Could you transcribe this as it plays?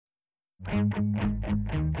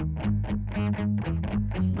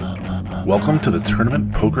Welcome to the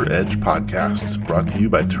Tournament Poker Edge podcast, brought to you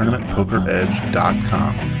by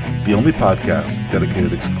TournamentPokerEdge.com, the only podcast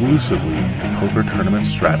dedicated exclusively to poker tournament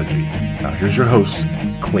strategy. Now here's your host,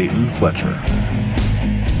 Clayton Fletcher.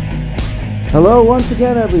 Hello once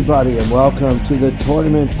again, everybody, and welcome to the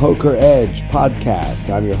Tournament Poker Edge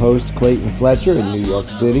podcast. I'm your host, Clayton Fletcher in New York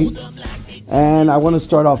City, and I want to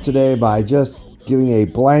start off today by just giving a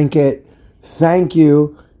blanket thank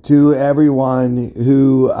you to everyone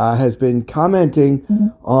who has been commenting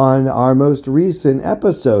on our most recent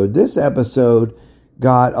episode. This episode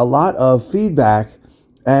got a lot of feedback,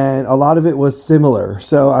 and a lot of it was similar.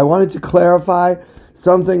 So I wanted to clarify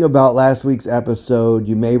something about last week's episode.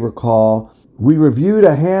 You may recall we reviewed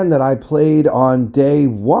a hand that I played on day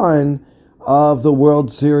one of the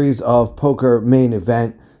World Series of Poker Main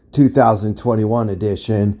Event 2021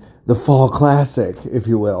 edition, the Fall Classic, if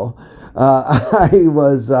you will. I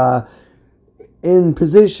was in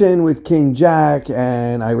position with King Jack,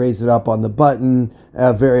 and I raised it up on the button.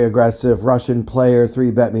 A very aggressive Russian player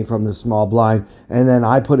 3-bet me from the small blind, and then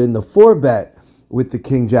I put in the 4-bet with the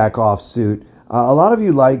King Jack offsuit. A lot of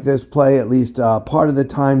you like this play, at least part of the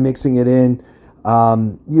time, mixing it in.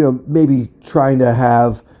 Maybe trying to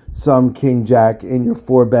have some King Jack in your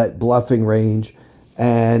 4-bet bluffing range.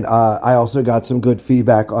 And I also got some good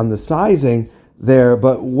feedback on the sizing there.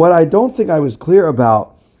 But what I don't think I was clear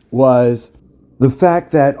about was the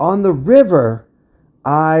fact that on the river,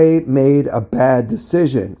 I made a bad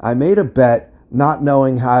decision. I made a bet not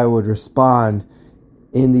knowing how I would respond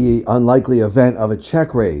in the unlikely event of a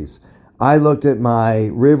check raise. I looked at my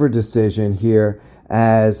river decision here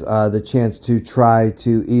as the chance to try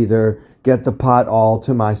to either get the pot all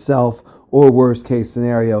to myself or, worst case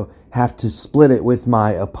scenario, have to split it with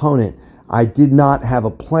my opponent. I did not have a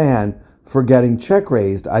plan for getting check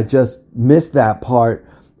raised. I just missed that part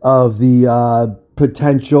of the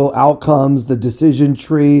potential outcomes, the decision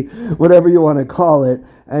tree, whatever you want to call it.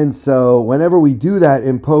 And so whenever we do that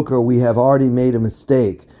in poker, we have already made a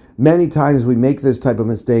mistake. Many times we make this type of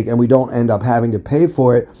mistake and we don't end up having to pay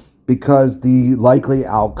for it because the likely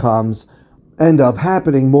outcomes end up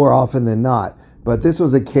happening more often than not. But this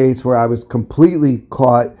was a case where I was completely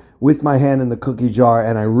caught with my hand in the cookie jar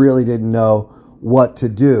and I really didn't know what to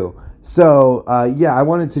do. So, I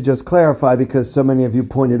wanted to just clarify because so many of you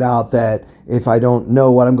pointed out that if I don't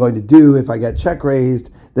know what I'm going to do, if I get check raised,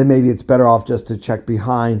 then maybe it's better off just to check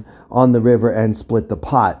behind on the river and split the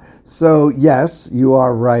pot. So, yes, you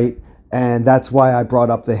are right. And that's why I brought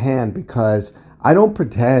up the hand, because I don't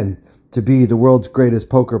pretend to be the world's greatest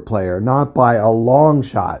poker player, not by a long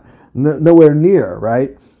shot, nowhere near,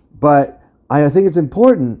 right? But I think it's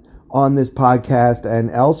important on this podcast and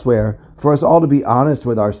elsewhere for us all to be honest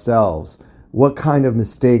with ourselves. What kind of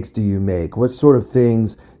mistakes do you make? What sort of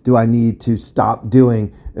things do I need to stop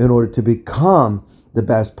doing in order to become the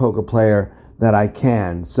best poker player that I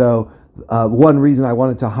can? So one reason I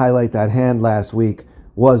wanted to highlight that hand last week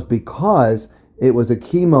was because it was a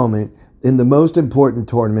key moment in the most important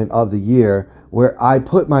tournament of the year where I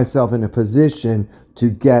put myself in a position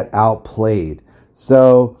to get outplayed.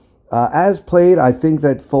 So as played, I think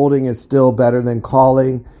that folding is still better than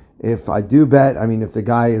calling. If I do bet, if the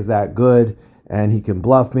guy is that good and he can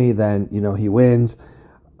bluff me, then, he wins.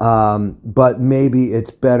 But maybe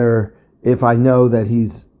it's better if I know that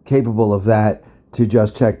he's capable of that to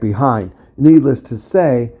just check behind. Needless to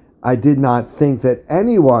say, I did not think that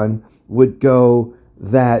anyone would go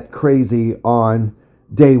that crazy on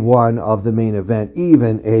day one of the main event,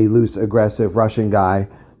 even a loose, aggressive Russian guy.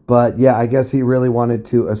 But yeah, I guess he really wanted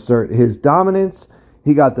to assert his dominance.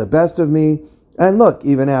 He got the best of me. And look,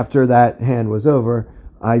 even after that hand was over,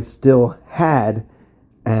 I still had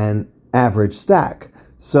an average stack.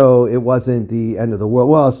 So it wasn't the end of the world.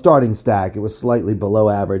 Well, a starting stack. It was slightly below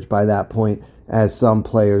average by that point, as some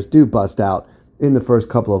players do bust out in the first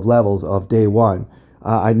couple of levels of day one.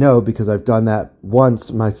 I know because I've done that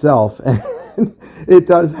once myself, and it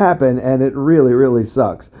does happen, and it really, really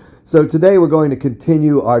sucks. So today we're going to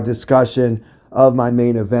continue our discussion of my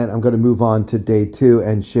main event. I'm going to move on to day two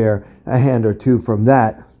and share a hand or two from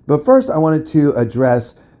that. But first, I wanted to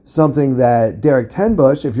address something that Derek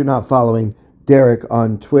Tenbush, if you're not following Derek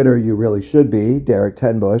on Twitter, you really should be, Derek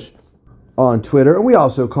Tenbush on Twitter. And we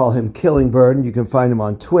also call him Killingbird, and you can find him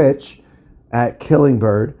on Twitch at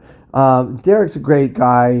Killingbird. Derek's a great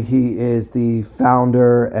guy. He is the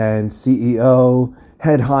founder and CEO,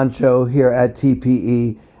 head honcho here at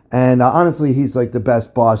TPE. And honestly, he's like the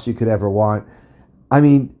best boss you could ever want.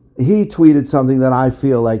 He tweeted something that I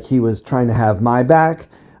feel like he was trying to have my back.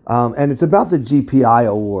 And it's about the GPI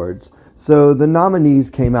awards. So the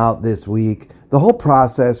nominees came out this week. The whole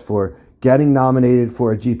process for getting nominated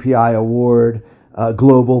for a GPI award,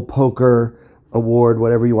 Global Poker Award,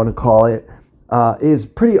 whatever you want to call it, is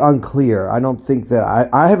pretty unclear. I don't think that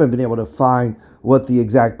I haven't been able to find what the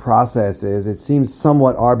exact process is. It seems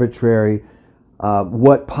somewhat arbitrary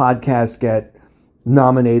what podcasts get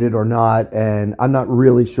nominated or not, and I'm not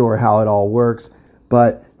really sure how it all works.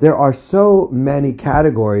 But there are so many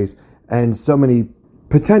categories and so many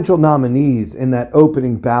potential nominees in that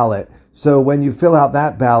opening ballot. So when you fill out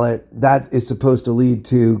that ballot, that is supposed to lead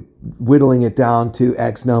to whittling it down to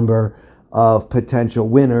X number of potential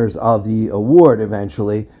winners of the award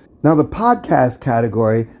eventually. Now, the podcast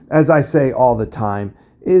category, as I say all the time,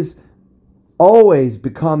 is always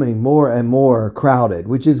becoming more and more crowded,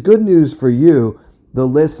 which is good news for you, the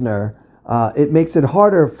listener. It makes it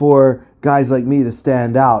harder for guys like me to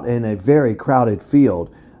stand out in a very crowded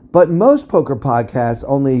field. But most poker podcasts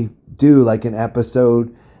only do like an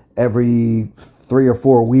episode every 3 or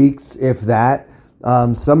 4 weeks, if that.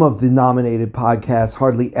 Some of the nominated podcasts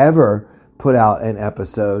hardly ever put out an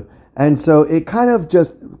episode. And so it kind of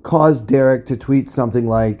just caused Derek to tweet something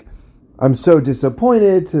like, "I'm so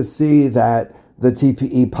disappointed to see that the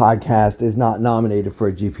TPE podcast is not nominated for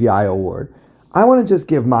a GPI award." I want to just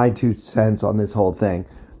give my 2 cents on this whole thing.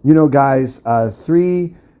 You know, guys,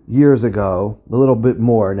 3 years ago, a little bit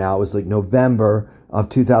more now, it was like November of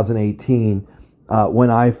 2018, when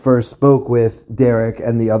I first spoke with Derek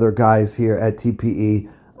and the other guys here at TPE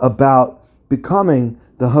about becoming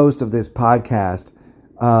the host of this podcast.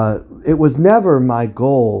 It was never my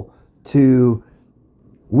goal to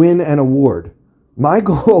win an award. My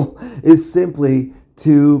goal is simply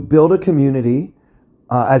to build a community,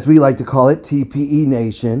 as we like to call it, TPE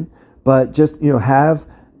Nation, but just, have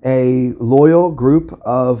a loyal group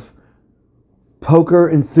of poker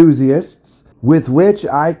enthusiasts with which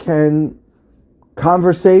I can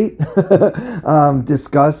conversate,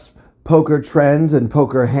 discuss poker trends and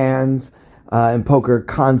poker hands, and poker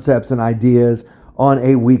concepts and ideas on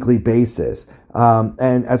a weekly basis.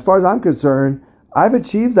 And as far as I'm concerned, I've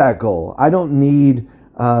achieved that goal. I don't need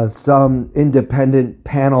some independent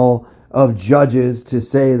panel of judges to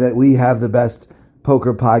say that we have the best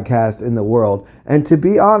poker podcast in the world. And to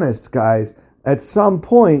be honest, guys, at some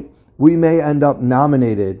point, we may end up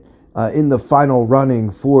nominated in the final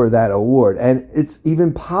running for that award. And it's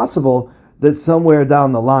even possible that somewhere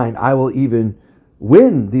down the line, I will even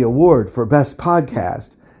win the award for best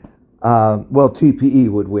podcast. Well,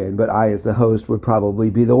 TPE would win, but I, as the host, would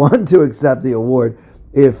probably be the one to accept the award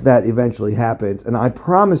if that eventually happens. And I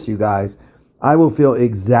promise you guys, I will feel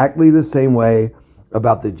exactly the same way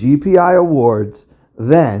about the GPI awards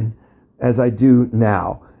then as I do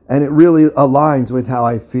now. And it really aligns with how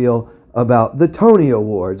I feel about the Tony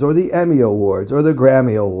Awards or the Emmy Awards or the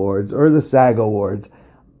Grammy Awards or the SAG Awards.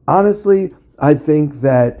 Honestly, I think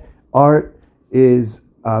that art is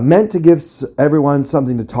meant to give everyone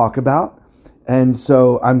something to talk about. And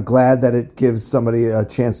so I'm glad that it gives somebody a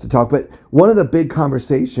chance to talk. But one of the big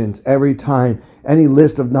conversations every time any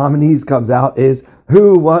list of nominees comes out is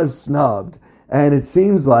who was snubbed. And it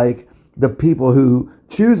seems like the people who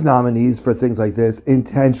choose nominees for things like this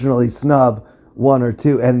intentionally snub one or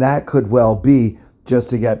two. And that could well be just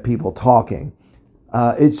to get people talking.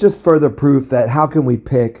 It's just further proof that how can we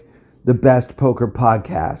pick the best poker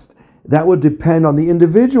podcast? That would depend on the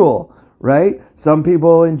individual, right? Some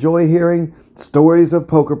people enjoy hearing stories of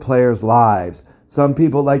poker players' lives. Some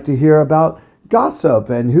people like to hear about gossip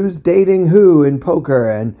and who's dating who in poker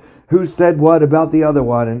and who said what about the other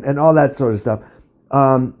one and all that sort of stuff.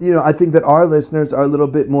 I think that our listeners are a little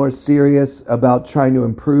bit more serious about trying to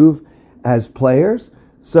improve as players.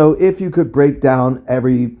 So if you could break down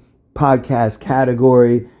every podcast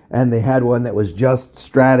category and they had one that was just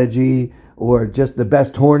strategy or just the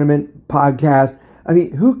best tournament podcast, I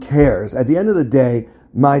mean, who cares? At the end of the day,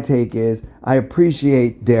 my take is I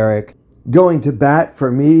appreciate Derek going to bat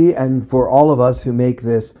for me and for all of us who make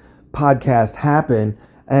this podcast happen.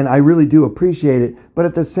 And I really do appreciate it. But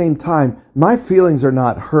at the same time, my feelings are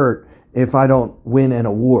not hurt if I don't win an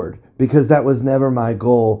award, because that was never my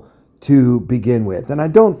goal to begin with. And I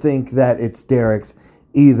don't think that it's Derek's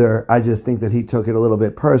either. I just think that he took it a little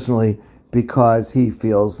bit personally because he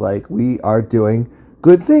feels like we are doing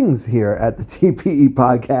good things here at the TPE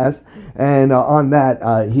podcast. And on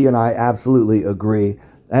that, he and I absolutely agree.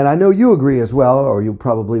 And I know you agree as well, or you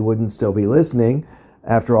probably wouldn't still be listening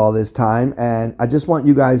after all this time. And I just want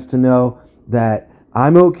you guys to know that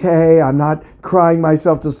I'm okay. I'm not crying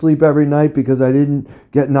myself to sleep every night because I didn't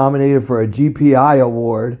get nominated for a GPI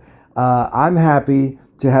award. I'm happy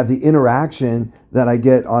to have the interaction that I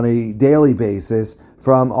get on a daily basis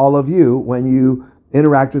from all of you when you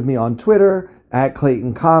interact with me on Twitter at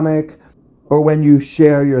Clayton Comic, or when you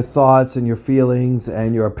share your thoughts and your feelings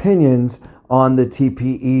and your opinions on the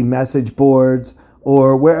TPE message boards,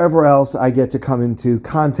 or wherever else I get to come into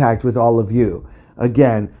contact with all of you.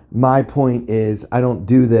 Again, my point is I don't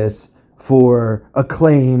do this for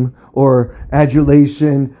acclaim or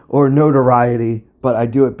adulation or notoriety, but I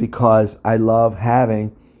do it because I love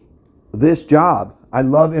having this job. I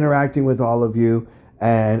love interacting with all of you,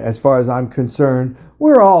 and as far as I'm concerned,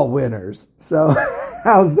 we're all winners. So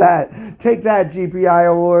how's that? Take that,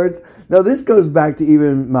 GPI Awards. Now, this goes back to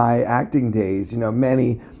even my acting days.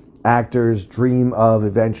 Many actors dream of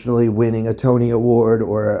eventually winning a Tony Award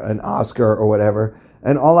or an Oscar or whatever,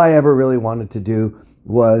 and all I ever really wanted to do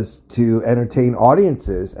was to entertain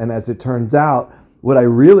audiences. And as it turns out, what I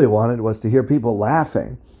really wanted was to hear people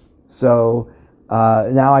laughing. So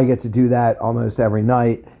now I get to do that almost every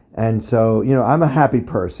night. And so, I'm a happy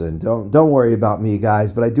person. Don't worry about me,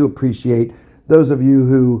 guys. But I do appreciate those of you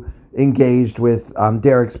who engaged with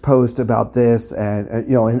Derek's post about this, and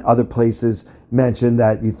in other places mentioned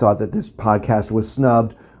that you thought that this podcast was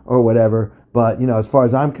snubbed or whatever. But as far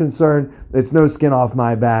as I'm concerned, it's no skin off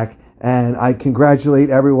my back, and I congratulate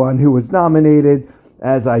everyone who was nominated,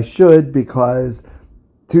 as I should, because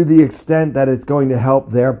to the extent that it's going to help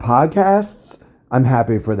their podcasts, I'm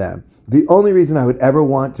happy for them. The only reason I would ever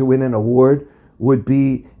want to win an award would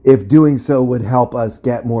be if doing so would help us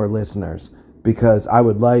get more listeners, because I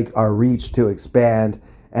would like our reach to expand.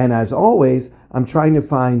 And as always, I'm trying to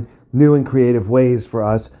find new and creative ways for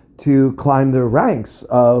us to climb the ranks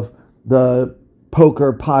of the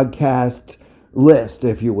poker podcast list,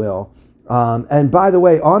 if you will. And by the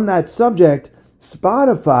way, on that subject,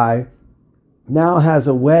 Spotify now has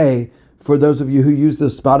a way for those of you who use the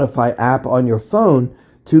Spotify app on your phone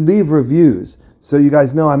to leave reviews. So you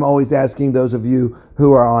guys know I'm always asking those of you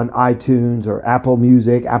who are on iTunes or Apple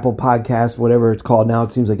Music, Apple Podcasts, whatever it's called now.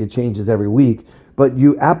 It seems like it changes every week. But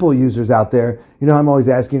you Apple users out there, I'm always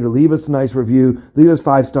asking you to leave us a nice review, leave us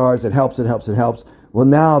 5 stars. It helps, it helps, it helps. Well,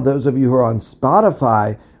 now those of you who are on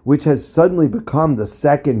Spotify, which has suddenly become the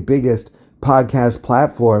second biggest podcast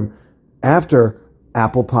platform after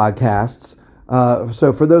Apple Podcasts.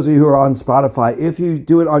 So for those of you who are on Spotify, if you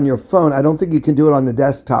do it on your phone, I don't think you can do it on the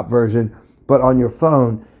desktop version, but on your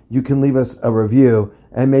phone, you can leave us a review,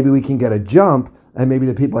 and maybe we can get a jump, and maybe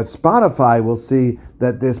the people at Spotify will see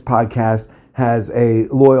that this podcast has a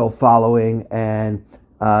loyal following, and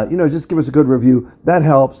just give us a good review. That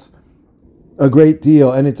helps a great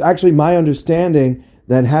deal. And it's actually my understanding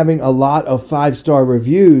that having a lot of 5-star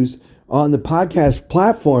reviews on the podcast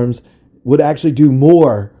platforms would actually do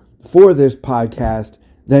more for this podcast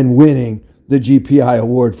than winning the GPI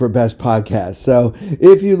Award for Best Podcast. So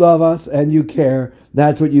if you love us and you care,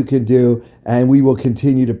 that's what you can do. And we will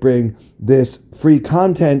continue to bring this free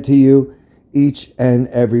content to you each and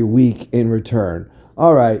every week in return.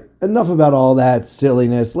 All right, enough about all that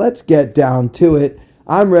silliness. Let's get down to it.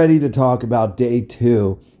 I'm ready to talk about day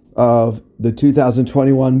 2 of the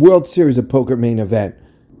 2021 World Series of Poker main event.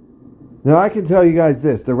 Now, I can tell you guys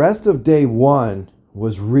this. The rest of day 1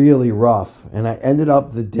 was really rough, and I ended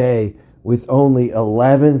up the day with only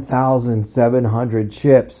 11,700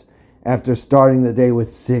 chips after starting the day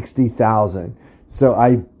with 60,000. So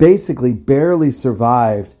I basically barely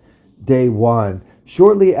survived day 1.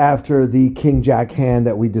 Shortly after the King Jack hand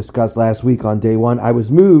that we discussed last week on day 1, I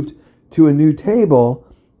was moved to a new table,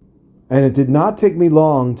 and it did not take me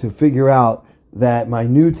long to figure out that my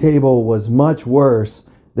new table was much worse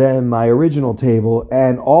than my original table,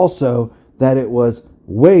 and also that it was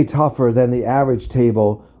way tougher than the average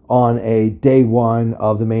table on a day 1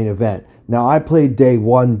 of the main event. Now, I played day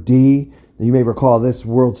 1D. You may recall this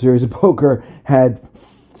World Series of Poker had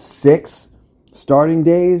 6 starting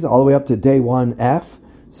days all the way up to day 1F.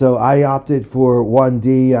 So I opted for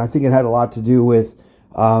 1D. I think it had a lot to do with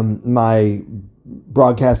my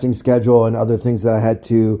broadcasting schedule and other things that I had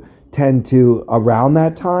to tend to around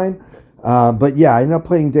that time. But yeah, I ended up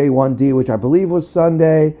playing day 1D, which I believe was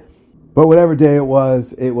Sunday. But whatever day it was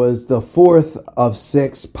the 4th of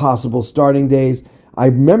 6 possible starting days. I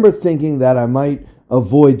remember thinking that I might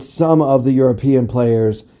avoid some of the European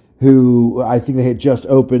players who I think they had just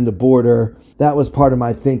opened the border. That was part of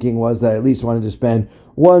my thinking, was that I at least wanted to spend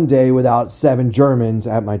one day without 7 Germans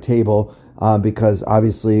at my table, because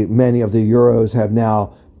obviously many of the Euros have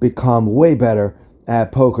now become way better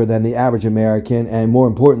at poker than the average American, and more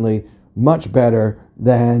importantly, much better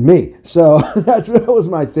than me. So that was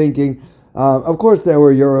my thinking. Of course, there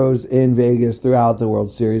were Euros in Vegas throughout the World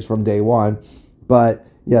Series from day 1, but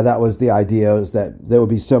yeah, that was the idea, is that there would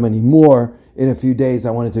be so many more in a few days,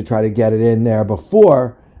 I wanted to try to get it in there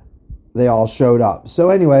before they all showed up. So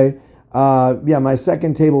anyway, my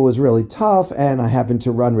second table was really tough, and I happened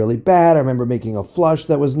to run really bad. I remember making a flush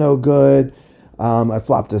that was no good. I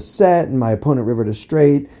flopped a set, and my opponent rivered a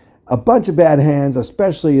straight. A bunch of bad hands,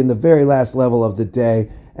 especially in the very last level of the day.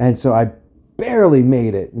 And so I barely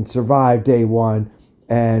made it and survived day one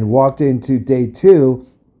and walked into day two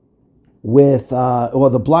with,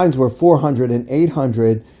 the blinds were 400 and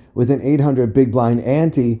 800 with an 800 big blind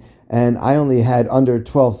ante, and I only had under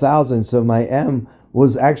 12,000. So my M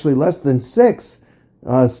was actually less than 6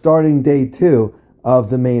 starting day two of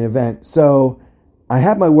the main event. So I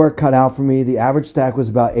had my work cut out for me. The average stack was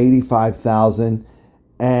about 85,000.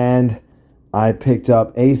 And I picked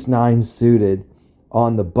up ace-9 suited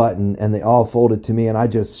on the button, and they all folded to me, and I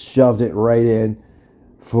just shoved it right in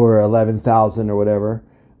for 11,000 or whatever.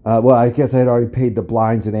 I guess I had already paid the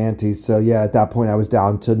blinds and antes, so yeah, at that point I was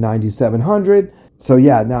down to 9,700. So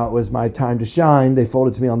yeah, now it was my time to shine. They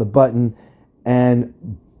folded to me on the button, and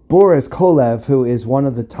Boris Kolev, who is one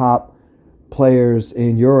of the top players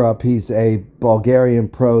in Europe, he's a Bulgarian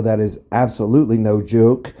pro that is absolutely no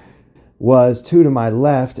joke, was 2 to my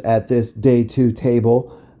left at this day 2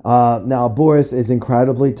 table. Now, Boris is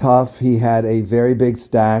incredibly tough. He had a very big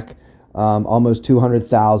stack, almost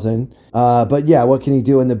 200,000. But yeah, what can he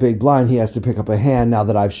do in the big blind? He has to pick up a hand now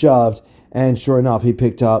that I've shoved. And sure enough, he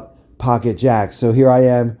picked up pocket jacks. So here I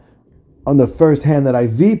am on the first hand that I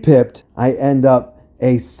V-pipped. I end up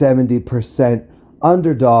a 70%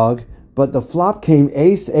 underdog. But the flop came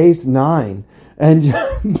ace-9. And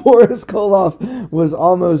Boris Kolov was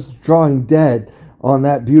almost drawing dead on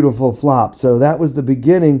that beautiful flop. So that was the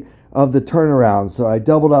beginning of the turnaround. So I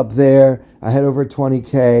doubled up there. I had over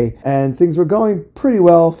 20K. And things were going pretty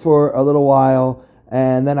well for a little while.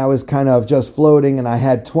 And then I was kind of just floating. And I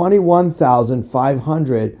had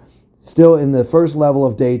 21,500 still in the first level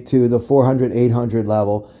of day 2, the 400, 800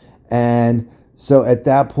 level. And so at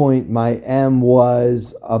that point, my M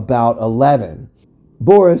was about 11.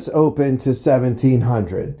 Boris opened to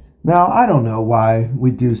 1,700. Now, I don't know why we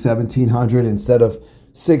do 1,700 instead of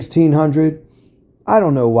 1,600. I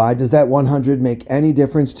don't know why. Does that 100 make any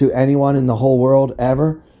difference to anyone in the whole world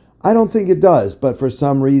ever? I don't think it does, but for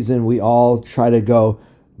some reason, we all try to go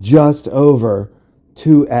just over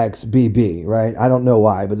 2x BB, right? I don't know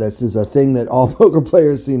why, but this is a thing that all poker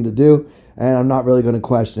players seem to do, and I'm not really going to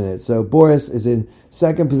question it. So Boris is in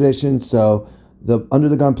second position, so the under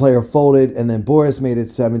the gun player folded, and then Boris made it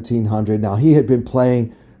 1,700. Now, he had been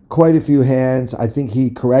playing quite a few hands. I think he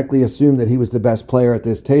correctly assumed that he was the best player at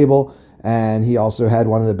this table, and he also had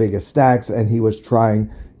one of the biggest stacks, and he was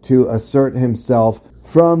trying to assert himself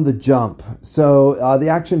from the jump. So the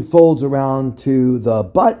action folds around to the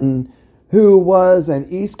button, who was an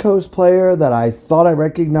East Coast player that I thought I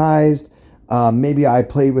recognized. Maybe I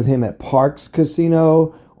played with him at Parks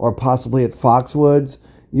Casino or possibly at Foxwoods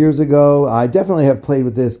years ago. I definitely have played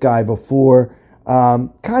with this guy before.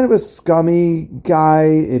 Kind of a scummy guy,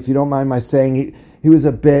 if you don't mind my saying. He was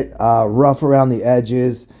a bit rough around the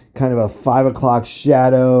edges, kind of a 5 o'clock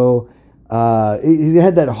shadow. He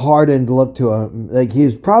had that hardened look to him. Like, he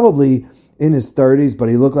was probably in his 30s, but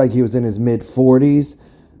he looked like he was in his mid-40s.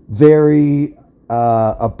 Very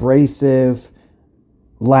abrasive,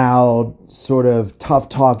 loud, sort of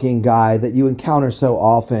tough-talking guy that you encounter so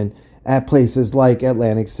often at places like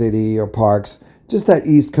Atlantic City or Parks. Just that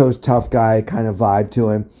East Coast tough guy kind of vibe to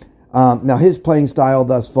him. Now, his playing style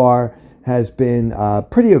thus far has been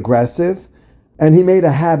pretty aggressive, and he made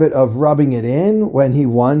a habit of rubbing it in when he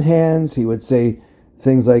won hands. He would say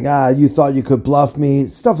things like, you thought you could bluff me,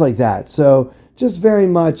 stuff like that. So just very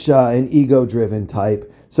much an ego-driven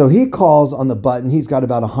type. So he calls on the button. He's got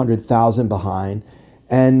about 100,000 behind.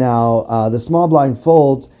 And now the small blind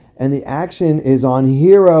folds, and the action is on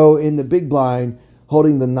hero in the big blind,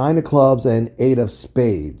 holding the 9 of clubs and 8 of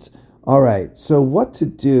spades. All right, so what to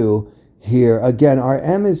do here? Again, our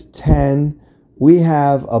M is 10. We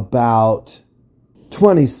have about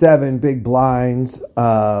 27 big blinds.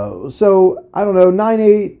 So, I don't know,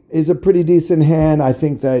 9-8 is a pretty decent hand. I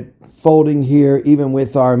think that folding here, even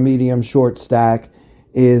with our medium short stack,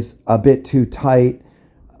 is a bit too tight.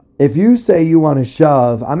 If you say you want to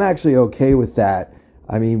shove, I'm actually okay with that.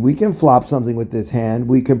 I mean, we can flop something with this hand.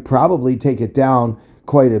 We could probably take it down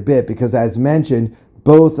quite a bit because, as mentioned,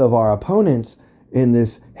 both of our opponents in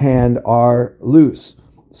this hand are loose.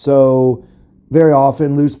 So very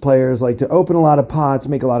often loose players like to open a lot of pots,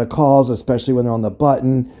 make a lot of calls, especially when they're on the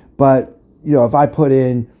button. But, you know, if I put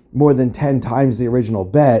in more than 10 times the original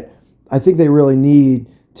bet, I think they really need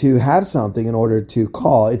to have something in order to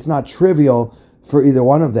call. It's not trivial for either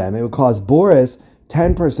one of them. It would cause Boris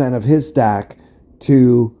 10% of his stack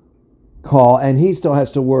to call, and he still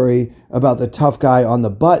has to worry about the tough guy on the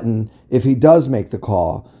button if he does make the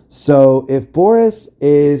call. So if Boris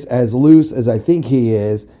is as loose as I think he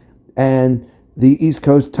is, and the East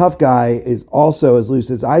Coast tough guy is also as loose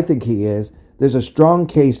as I think he is, there's a strong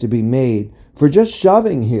case to be made for just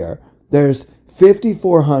shoving here. There's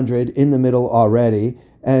 5,400 in the middle already,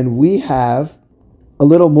 and we have a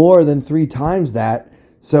little more than 3 times that.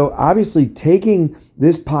 So obviously taking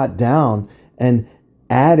this pot down and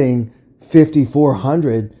adding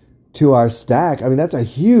 5,400 to our stack, I mean, that's a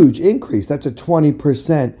huge increase. That's a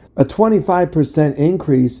 20%, a 25%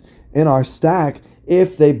 increase in our stack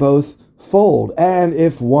if they both fold. And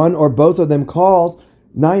if one or both of them calls,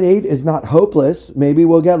 9-8 is not hopeless. Maybe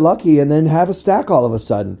we'll get lucky and then have a stack all of a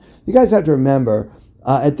sudden. You guys have to remember,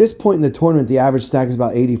 at this point in the tournament, the average stack is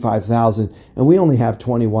about 85,000, and we only have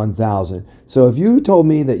 21,000. So if you told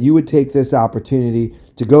me that you would take this opportunity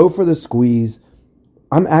to go for the squeeze,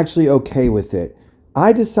 I'm actually okay with it.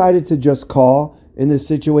 I decided to just call in this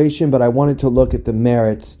situation, but I wanted to look at the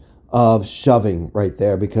merits of shoving right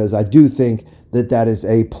there because I do think that that is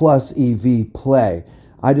a plus EV play.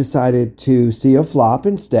 I decided to see a flop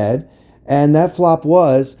instead, and that flop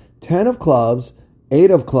was 10 of clubs,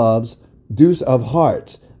 8 of clubs, deuce of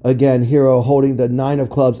hearts. Again, hero holding the 9 of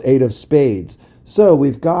clubs, 8 of spades. So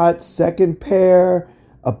we've got second pair,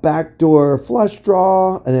 a backdoor flush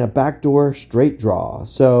draw, and a backdoor straight draw.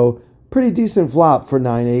 So pretty decent flop for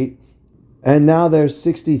 9-8. And now there's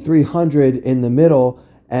 6,300 in the middle,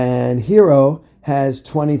 and hero has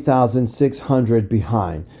 20,600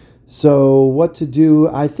 behind. So what to do?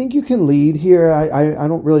 I think you can lead here. I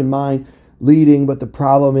don't really mind leading, but the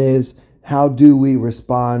problem is, how do we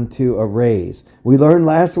respond to a raise? We learned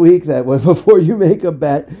last week that before you make a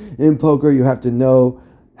bet in poker, you have to know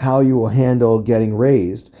how you will handle getting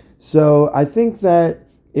raised. So I think that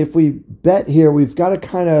if we bet here, we've got to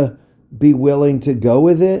kind of be willing to go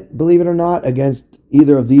with it, believe it or not, against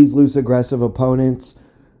either of these loose aggressive opponents.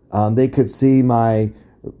 They could see my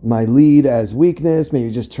lead as weakness,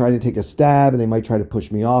 maybe just trying to take a stab, and they might try to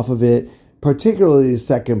push me off of it, particularly the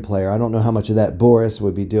second player. I don't know how much of that Boris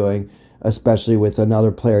would be doing, especially with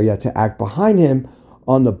another player yet to act behind him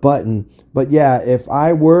on the button. But yeah, if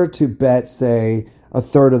I were to bet, say, a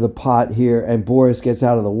third of the pot here and Boris gets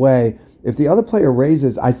out of the way, if the other player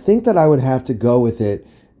raises, I think that I would have to go with it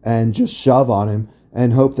and just shove on him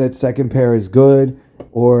and hope that second pair is good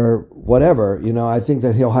or whatever. You know, I think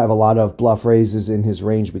that he'll have a lot of bluff raises in his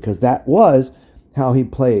range because that was how he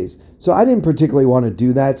plays. So I didn't particularly want to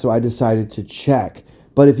do that, so I decided to check.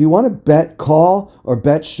 But if you want to bet call or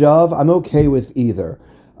bet shove, I'm okay with either.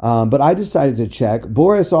 But I decided to check.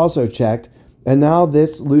 Boris also checked. And now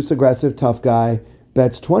this loose, aggressive, tough guy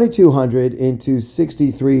bets 2,200 into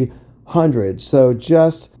 6,300. So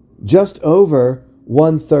just over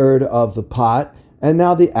 1/3 of the pot. And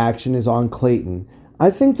now the action is on Clayton. I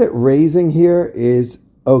think that raising here is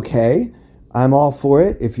okay. I'm all for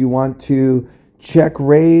it. If you want to check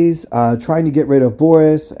raise, trying to get rid of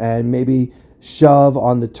Boris and maybe shove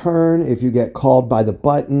on the turn if you get called by the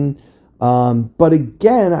button. But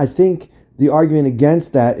again, I think the argument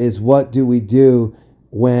against that is, what do we do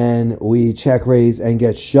when we check raise and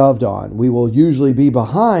get shoved on? We will usually be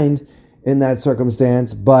behind in that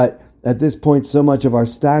circumstance, but at this point, so much of our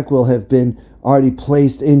stack will have been already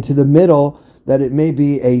placed into the middle that it may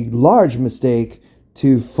be a large mistake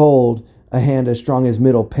to fold a hand as strong as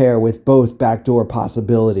middle pair with both backdoor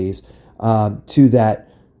possibilities to that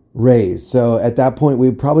raise. So at that point,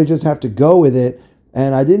 we probably just have to go with it.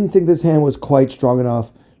 And I didn't think this hand was quite strong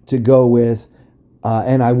enough to go with.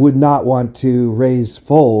 And I would not want to raise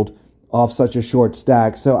fold off such a short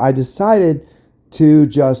stack. So I decided to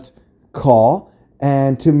just call.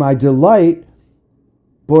 And to my delight,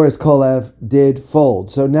 Boris Kolev did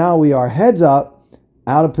fold. So now we are heads up,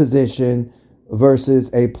 out of position, versus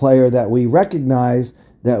a player that we recognize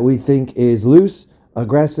that we think is loose,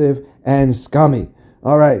 aggressive, and scummy.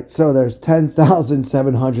 All right, so there's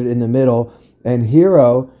 10,700 in the middle, and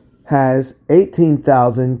hero has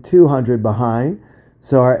 18,200 behind.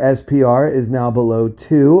 So our SPR is now below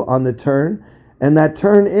 2 on the turn, and that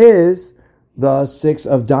turn is the 6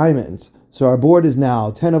 of diamonds. So our board is now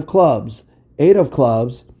 10 of clubs, 8 of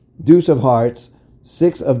clubs, deuce of hearts,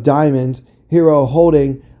 6 of diamonds, hero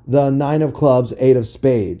holding the 9 of clubs, 8 of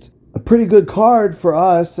spades. A pretty good card for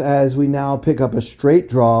us as we now pick up a straight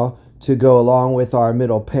draw to go along with our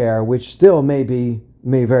middle pair, which still may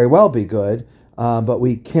very well be good, but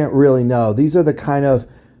we can't really know. These are the kind of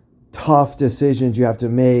tough decisions you have to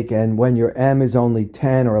make, and when your M is only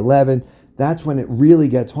 10 or 11, that's when it really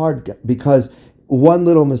gets hard, because one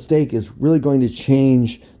little mistake is really going to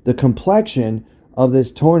change the complexion of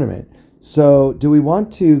this tournament. So do we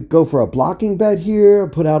want to go for a blocking bet here,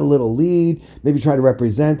 put out a little lead, maybe try to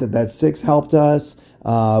represent that 6 helped us?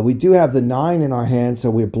 We do have the 9 in our hand, so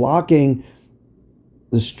we're blocking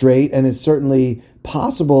the straight, and it's certainly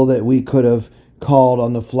possible that we could have called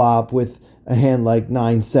on the flop with a hand like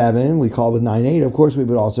 9-7. We called with 9-8. Of course, we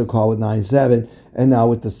would also call with 9-7. And now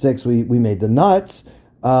with the 6, we made the nuts.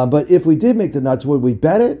 But if we did make the nuts, would we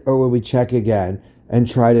bet it or would we check again and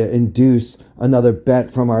try to induce another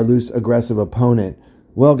bet from our loose, aggressive opponent?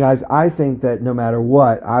 Well, guys, I think that no matter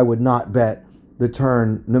what, I would not bet the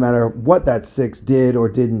turn, no matter what that 6 did or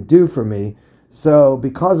didn't do for me. So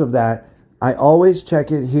because of that, I always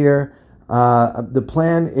check it here. The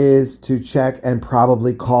plan is to check and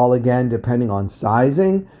probably call again, depending on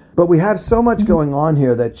sizing. But we have so much going on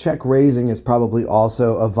here that check raising is probably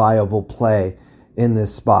also a viable play in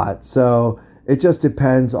this spot. So it just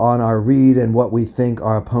depends on our read and what we think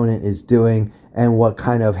our opponent is doing and what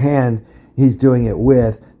kind of hand he's doing it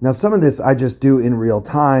with. Now, some of this I just do in real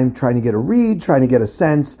time, trying to get a read, trying to get a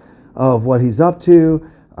sense of what he's up to.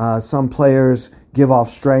 Some players give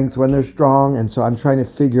off strength when they're strong, and so I'm trying to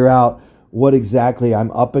figure out what exactly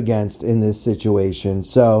I'm up against in this situation.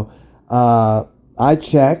 So I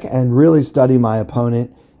check and really study my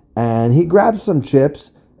opponent, and he grabs some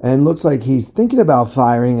chips and looks like he's thinking about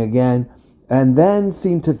firing again, and then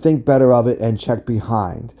seemed to think better of it and check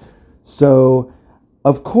behind. So,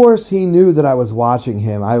 of course, he knew that I was watching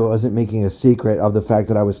him. I wasn't making a secret of the fact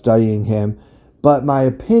that I was studying him, but my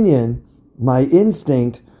opinion, my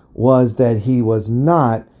instinct was that he was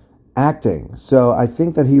not acting. So I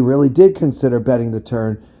think that he really did consider betting the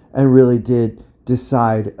turn and really did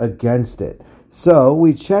decide against it. So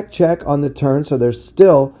we check on the turn. So there's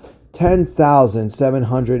still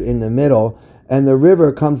 10,700 in the middle, and the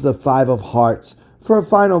river comes the 5 of hearts for a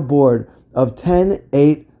final board of 10,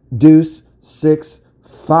 8, deuce, 6,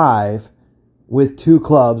 5 with 2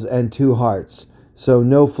 clubs and 2 hearts. So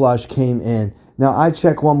no flush came in. Now I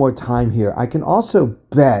check one more time here. I can also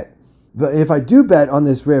bet, but if I do bet on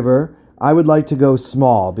this river, I would like to go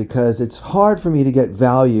small because it's hard for me to get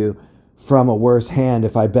value from a worse hand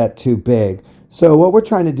if I bet too big. So what we're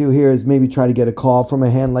trying to do here is maybe try to get a call from a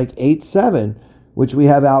hand like 8-7, which we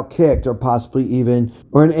have outkicked, or possibly even,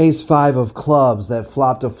 or an ace-5 of clubs that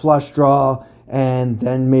flopped a flush draw and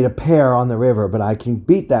then made a pair on the river, but I can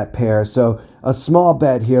beat that pair. So a small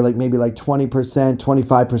bet here, like maybe like 20%,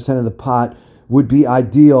 25% of the pot would be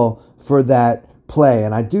ideal for that play.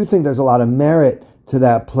 And I do think there's a lot of merit to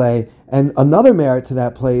that play. And another merit to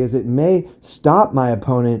that play is it may stop my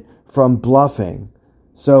opponent from bluffing.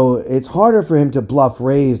 So it's harder for him to bluff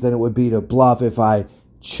raise than it would be to bluff if I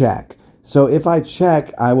check. So if I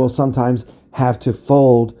check, I will sometimes have to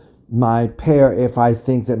fold my pair if I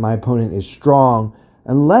think that my opponent is strong,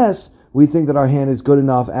 unless we think that our hand is good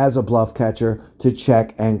enough as a bluff catcher to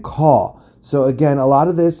check and call. So again, a lot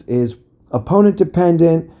of this is opponent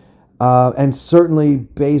dependent, and certainly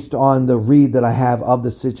based on the read that I have of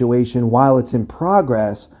the situation while it's in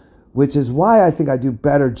progress, which is why I think I do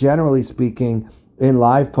better, generally speaking, in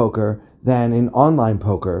live poker than in online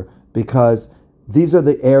poker, because these are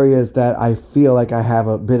the areas that I feel like I have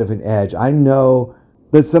a bit of an edge. I know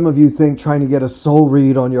that some of you think trying to get a soul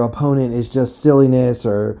read on your opponent is just silliness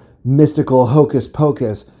or mystical hocus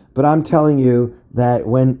pocus, but I'm telling you that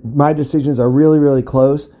when my decisions are really, really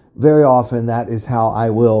close, very often that is how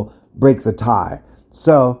I will break the tie.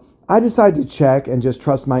 So I decided to check and just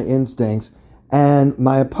trust my instincts, and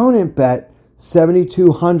my opponent bet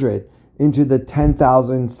 7,200 into the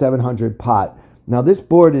 10,700 pot. Now this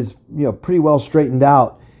board is pretty well straightened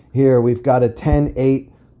out here. We've got a 10,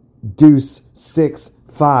 8, deuce, 6,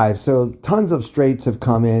 5. So tons of straights have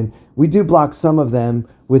come in. We do block some of them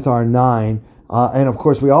with our 9. And of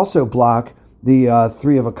course we also block the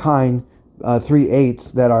 3 of a kind, 3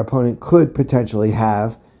 8s that our opponent could potentially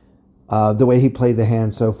have, the way he played the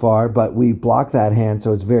hand so far. But we block that hand,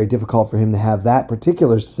 so it's very difficult for him to have that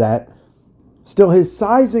particular set. Still, his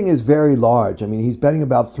sizing is very large. I mean, he's betting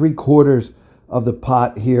about 3/4 of the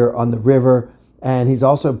pot here on the river, and he's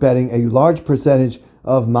also betting a large percentage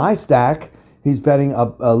of my stack. He's betting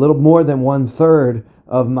a little more than 1/3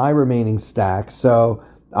 of my remaining stack. So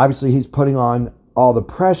obviously he's putting on all the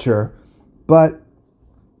pressure, but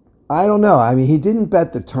I don't know. I mean, he didn't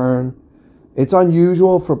bet the turn. It's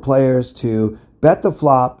unusual for players to bet the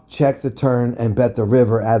flop, check the turn, and bet the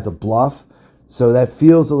river as a bluff. So that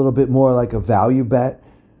feels a little bit more like a value bet.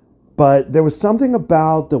 But there was something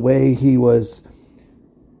about the way he was,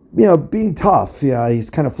 being tough. He's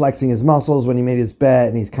kind of flexing his muscles when he made his bet,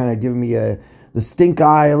 and he's kind of giving me the stink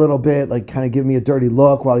eye a little bit, like kind of give me a dirty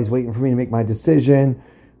look while he's waiting for me to make my decision.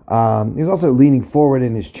 He was also leaning forward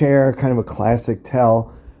in his chair, kind of a classic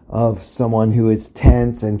tell of someone who is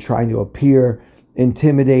tense and trying to appear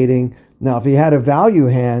intimidating. Now, if he had a value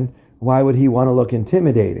hand, why would he want to look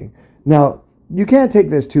intimidating? Now, you can't take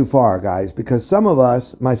this too far, guys, because some of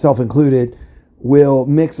us, myself included, will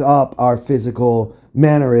mix up our physical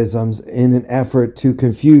mannerisms in an effort to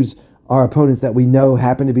confuse our opponents that we know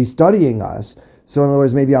happen to be studying us. So in other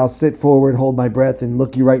words, maybe I'll sit forward, hold my breath, and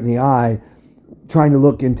look you right in the eye, trying to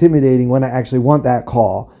look intimidating when I actually want that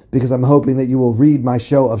call, because I'm hoping that you will read my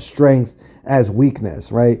show of strength as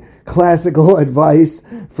weakness, right? Classical advice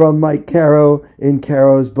from Mike Caro in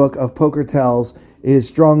Caro's book of Poker Tells is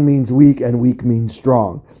strong means weak and weak means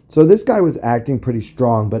strong. So this guy was acting pretty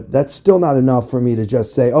strong, but that's still not enough for me to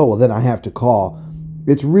just say, oh, well, then I have to call.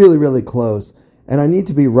 It's really, really close. And I need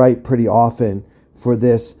to be right pretty often for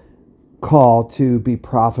this call to be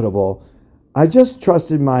profitable. I just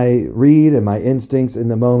trusted my read and my instincts in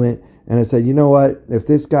the moment. And I said, you know what? If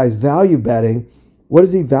this guy's value betting, what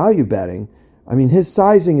is he value betting? I mean, his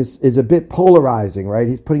sizing is a bit polarizing, right?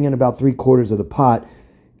 He's putting in about 3/4 of the pot.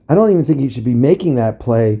 I don't even think he should be making that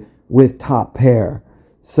play with top pair.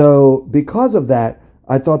 So because of that,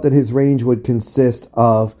 I thought that his range would consist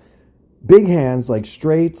of big hands like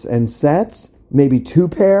straights and sets, maybe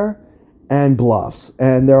 2-pair, and bluffs.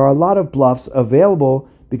 And there are a lot of bluffs available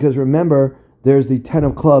because remember, there's the 10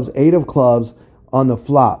 of clubs, 8 of clubs on the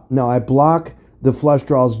flop. Now, I block the flush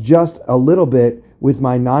draws just a little bit with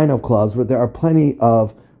my 9 of clubs, but there are plenty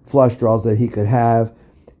of flush draws that he could have.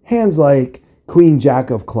 Hands like Queen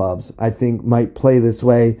Jack of clubs, I think, might play this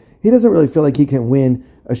way. He doesn't really feel like he can win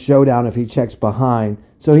a showdown if he checks behind.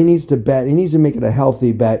 So he needs to bet. He needs to make it a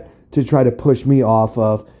healthy bet to try to push me off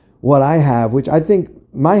of what I have, which I think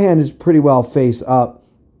my hand is pretty well face up.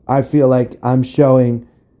 I feel like I'm showing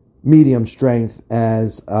medium strength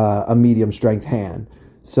as a medium strength hand.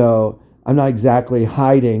 So I'm not exactly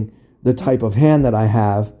hiding the type of hand that I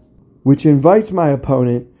have, which invites my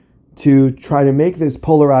opponent to try to make this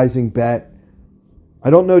polarizing bet. I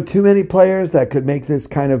don't know too many players that could make this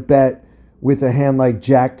kind of bet with a hand like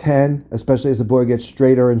Jack 10, especially as the board gets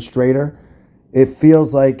straighter and straighter. It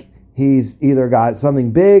feels like he's either got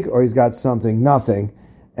something big or he's got something nothing.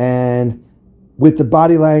 And with the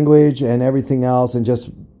body language and everything else and just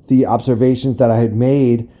the observations that I had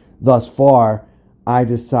made thus far, I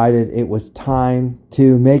decided it was time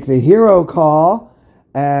to make the hero call,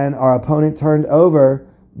 and our opponent turned over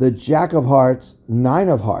the Jack of hearts, 9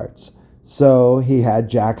 of hearts. So he had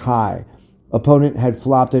Jack high. Opponent had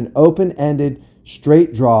flopped an open-ended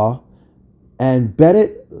straight draw and bet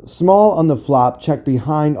it small on the flop, checked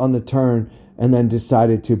behind on the turn, and then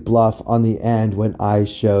decided to bluff on the end when I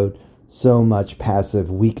showed so much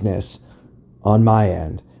passive weakness on my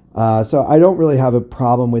end. So I don't really have a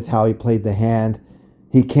problem with how he played the hand.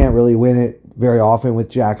 He can't really win it very often with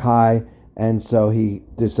Jack high, and so he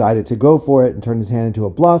decided to go for it and turn his hand into a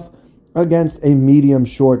bluff against a medium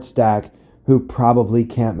short stack who probably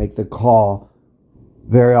can't make the call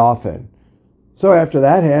very often. So after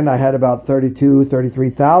that hand, I had about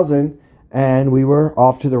 33,000, and we were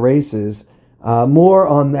off to the races. More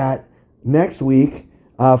on that next week.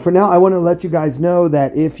 For now, I want to let you guys know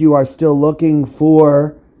that if you are still looking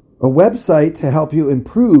for a website to help you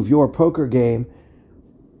improve your poker game,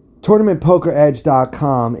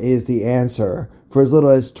 TournamentPokerEdge.com is the answer. For as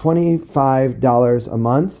little as $25 a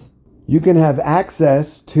month, you can have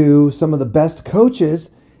access to some of the best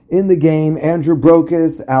coaches in the game: Andrew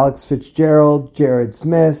Brokus, Alex Fitzgerald, Jared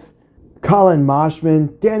Smith, Colin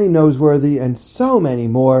Moshman, Danny Noseworthy, and so many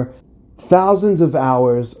more. Thousands of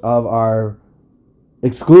hours of our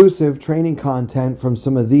exclusive training content from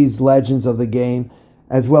some of these legends of the game,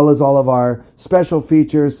 as well as all of our special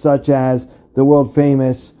features such as the world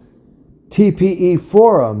famous TPE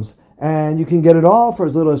forums. And you can get it all for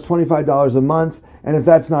as little as $25 a month. And if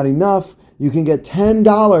that's not enough, you can get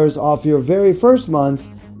 $10 off your very first month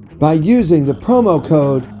by using the promo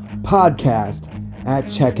code PODCAST at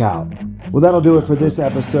checkout. Well, that'll do it for this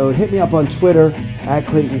episode. Hit me up on Twitter at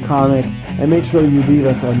Clayton Comic, and make sure you leave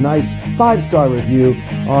us a nice 5-star review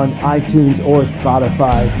on iTunes or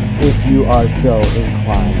Spotify if you are so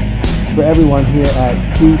inclined. For everyone here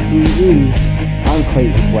at TPE, I'm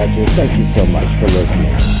Clayton Fletcher. Thank you so much for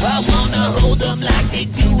listening. I wanna hold them like they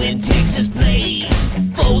do in Texas Plays.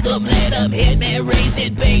 Fold them, let them hit me, raise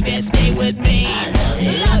it, baby, stay with me.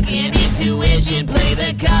 Lock in intuition, play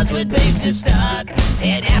the cards with babes to start.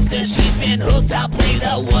 And after she's been hooked, I'll play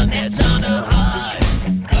the one that's on her heart.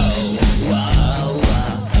 Oh, whoa,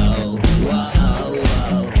 whoa, whoa, whoa,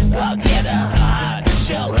 whoa. I'll get her heart,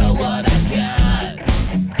 show her what I got.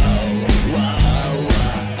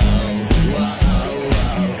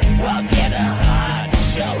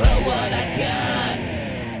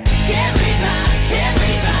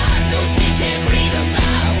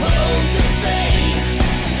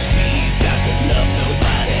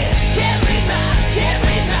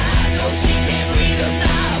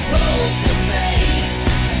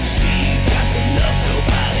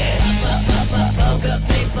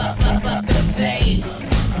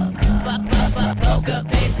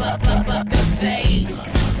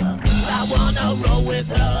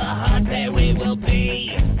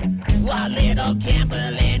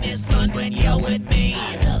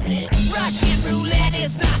 me. Russian roulette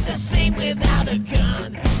is not the same without a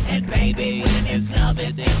gun. And baby, when it's love,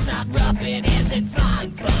 it's not rough, it isn't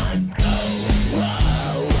fun. Oh,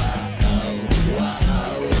 whoa, whoa, whoa,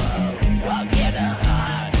 whoa. I'll get her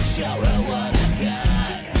heart, show her what I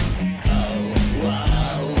got. Oh,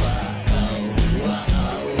 whoa, whoa, whoa,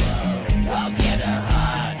 whoa. I'll get her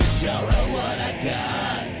heart, show her what I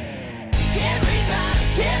got. Can't read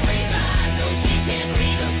mine, no she can't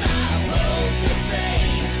read my poker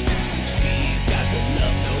face. She's got to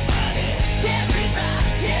love nobody. Can't read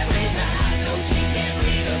mine, no she can't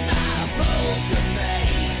read my poker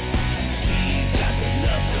face. She's got to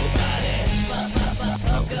love nobody.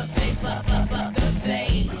 Poker face, poker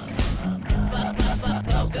face.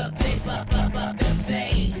 Poker face, poker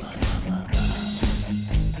face.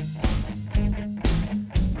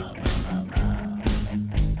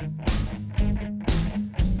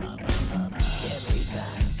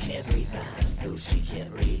 Can't read mine, no she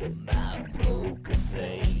can't read my poker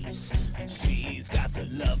face. She's got to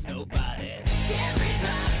love nobody.